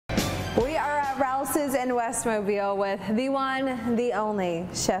We are at Rouses in Westmobile with the one, the only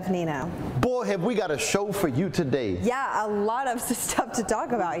Chef Nino. Boy, have we got a show for you today. Yeah, a lot of stuff to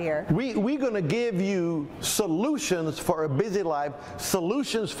talk about here. We're going to give you solutions for a busy life,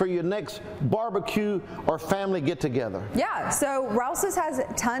 solutions for your next barbecue or family get-together. Yeah, so Rouses has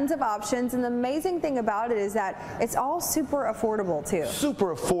tons of options, and the amazing thing about it is that it's all super affordable too.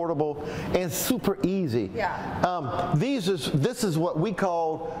 Super affordable and super easy. Yeah. This is what we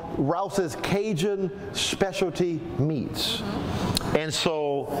call Rouses Cajun specialty meats. And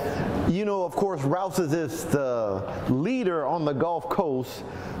so, you know, of course, Rouses is the leader on the Gulf Coast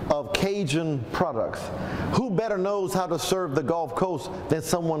of Cajun products. Who better knows how to serve the Gulf Coast than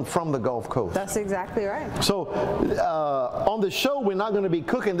someone from the Gulf Coast? That's exactly right. So on the show, we're not going to be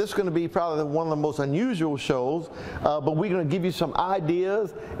cooking. This is going to be probably one of the most unusual shows, but we're going to give you some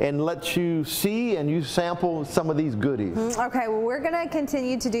ideas and let you see and you sample some of these goodies. Okay, well, we're going to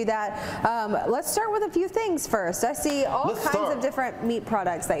continue to do that. Let's start with a few things first. I see all kinds of different meat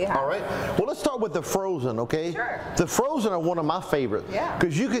products that you have. All right. Well, let's start with the frozen, okay? Sure. The frozen are one of my favorites. Yeah.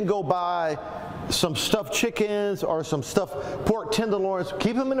 Because you can go buy some stuffed chickens or some stuffed pork tenderloins,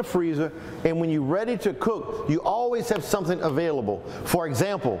 keep them in the freezer, and when you're ready to cook, you always have something available. For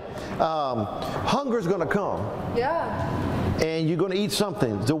example, hunger's going to come. Yeah. And you're going to eat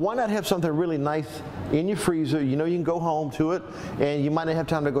something. So why not have something really nice in your freezer? You know you can go home to it, and you might not have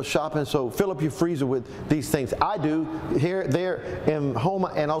time to go shopping, so fill up your freezer with these things. I do here, there, in home,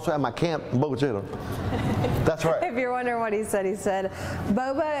 and also at my camp in Boca Chica. That's right. If you're wondering what he said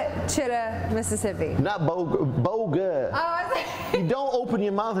Boba Chica, Mississippi. Not Boga. Oh, you don't open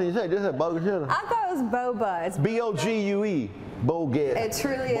your mouth and you say, this is Boga Chica. I thought it was Boba. It's B-O-G-U-E. Boga. It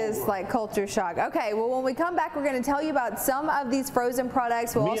truly is like culture shock. Okay, well, when we come back, we're going to tell you about some of these frozen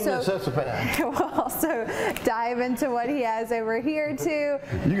products. We'll also dive into what he has over here too.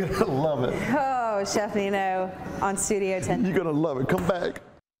 You're going to love it. Oh, Chef Nino on Studio 10. You're going to love it. Come back.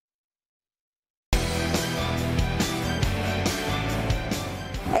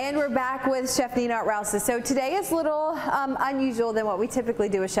 And we're back with Chef Nino at Rouses. So today is a little unusual than what we typically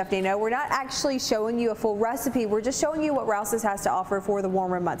do with Chef Nino. We're not actually showing you a full recipe. We're just showing you what Rouses has to offer for the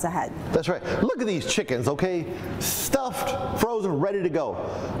warmer months ahead. That's right. Look at these chickens, okay? Stuffed, frozen, ready to go.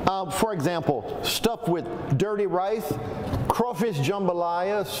 For example, stuffed with dirty rice, crawfish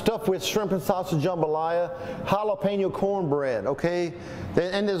jambalaya, stuffed with shrimp and sausage jambalaya, jalapeno cornbread, okay?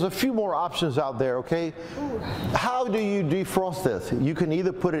 And there's a few more options out there, okay? Ooh. How do you defrost this? You can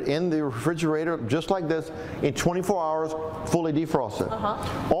either put it in the refrigerator, just like this, in 24 hours, fully defrosted.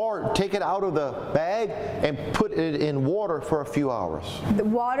 Or take it out of the bag and put it in water for a few hours. The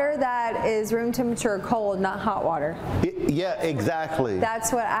water that is room temperature cold, not hot water. Yeah, exactly.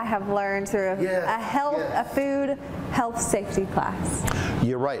 That's what I have learned through a food health safety class.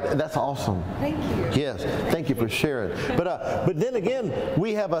 You're right. That's awesome. Thank you. Yes, thank you for sharing. But then again,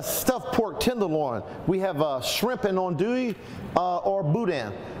 we have a stuffed pork tenderloin. We have shrimp and andouille or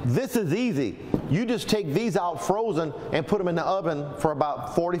boudin. This is easy. You just take these out frozen and put them in the oven for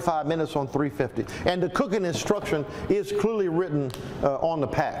about 45 minutes on 350. And the cooking instruction is clearly written on the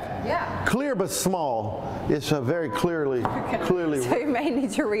pack. Yeah. Clear but small. It's very clearly. So you may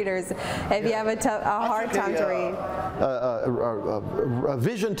need your readers if you have a hard time to read. A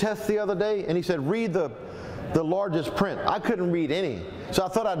vision test the other day, and he said, read the largest print. I couldn't read any, so I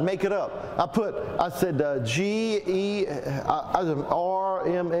thought I'd make it up. I said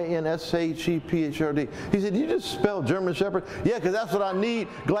G-E-R-M-A-N-S-H-E-P-H-R-D. He said, you just spelled German Shepherd? Yeah, because that's what I need,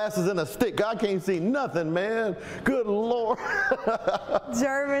 glasses and a stick. I can't see nothing, man. Good Lord.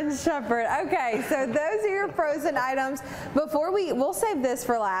 German Shepherd. Okay, so those are your frozen items. Before we'll save this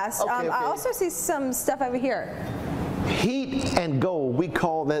for last. Okay. I also see some stuff over here. Heat and go, we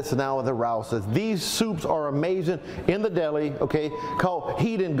call this now at the Rouses. These soups are amazing in the deli, okay, called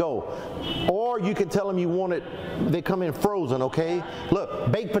heat and go. Or you can tell them you want it, they come in frozen, okay?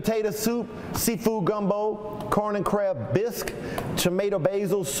 Look, baked potato soup, seafood gumbo, corn and crab bisque, tomato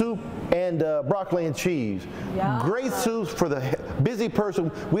basil soup, and broccoli and cheese. Yeah. Great soups for the busy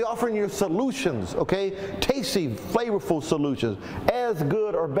person. We offering you solutions, okay? Tasty, flavorful solutions. As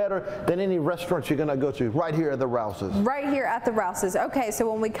good or better than any restaurant you're gonna go to right here at the Rouses. Right here at the Rouses. Okay, so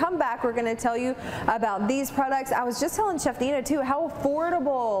when we come back, we're gonna tell you about these products. I was just telling Chef Nino too how affordable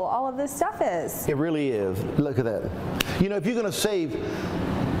all of this stuff is. It really is. Look at that. You know, if you're gonna save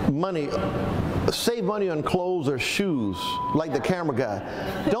money on clothes or shoes, like the camera guy.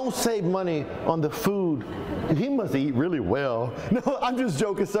 Don't save money on the food. He must eat really well. No, I'm just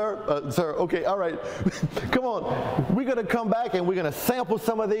joking, sir. Sir, okay, all right. Come on. We're going to come back and we're going to sample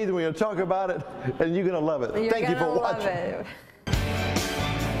some of these and we're going to talk about it, and you're going to love it. Thank you for watching.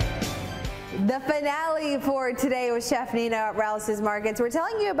 The finale for today with Chef Nino at Rouses Markets. We're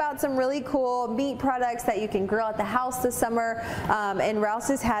telling you about some really cool meat products that you can grill at the house this summer, and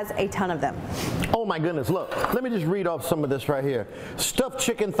Rouses has a ton of them. Oh my goodness, look, let me just read off some of this right here. Stuffed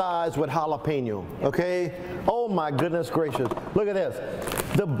chicken thighs with jalapeno, okay? Oh my goodness gracious, look at this.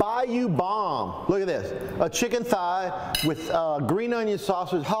 The Bayou Bomb, look at this. A chicken thigh with green onion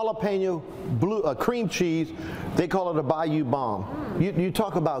sausage, jalapeno, cream cheese. They call it a Bayou Bomb. You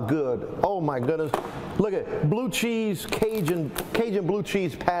talk about good. Oh my goodness. Look at blue cheese, Cajun blue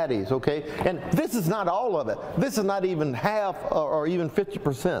cheese patties, okay? And this is not all of it. This is not even half or even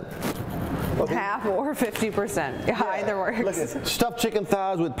 50%. Okay. Half or 50%. Yeah, either works. Look at stuffed chicken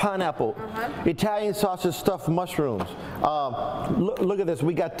thighs with pineapple, Italian sausage stuffed mushrooms. Look at this.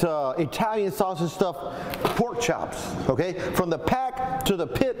 We got Italian sausage stuffed pork chops. Okay, from the pack to the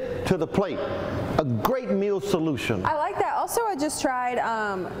pit to the plate. A great meal solution. I like that. Also, I just tried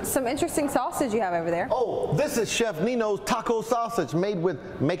some interesting sausage you have over there. Oh, this is Chef Nino's taco sausage made with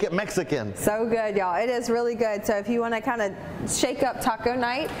Make It Mexican. So good, y'all. It is really good. So if you want to kind of shake up taco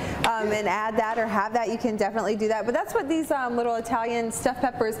night and add that or have that, you can definitely do that. But that's what these little Italian stuffed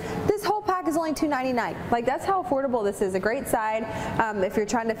peppers, this whole pack is only $2.99. Like, that's how affordable this is. A great side if you're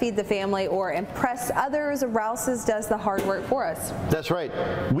trying to feed the family or impress others. Rouses does the hard work for us. That's right.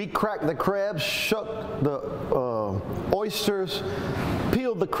 We cracked the crabs, shook the oysters,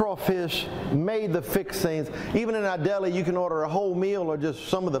 peeled the crawfish, made the fixings. Even in our deli, you can order a whole meal or just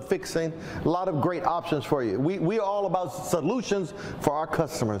some of the fixings. A lot of great options for you. We are all about solutions for our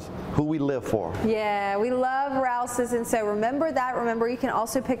customers who we live for. Yeah, we love Rouses, and so remember that. Remember, you can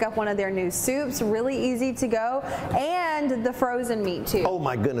also pick up one of their new soups, really easy to go, and the frozen meat too. Oh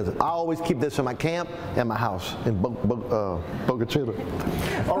my goodness, I always keep this in my camp and my house in Boca Chica.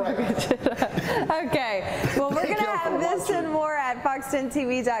 All right. Okay, well, we're going to have this and more at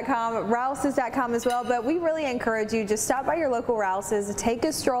fox10tv.com, rouses.com as well, but we really encourage you, just stop by your local Rouses, take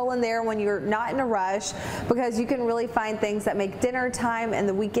a stroll in there when you're not in a rush, because you can really find things that make dinner time and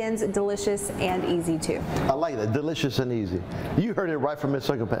the weekends delicious and easy too. I like that, delicious and easy. You heard it right from Miss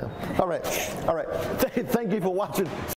Sugar Pam. All right, thank you for watching.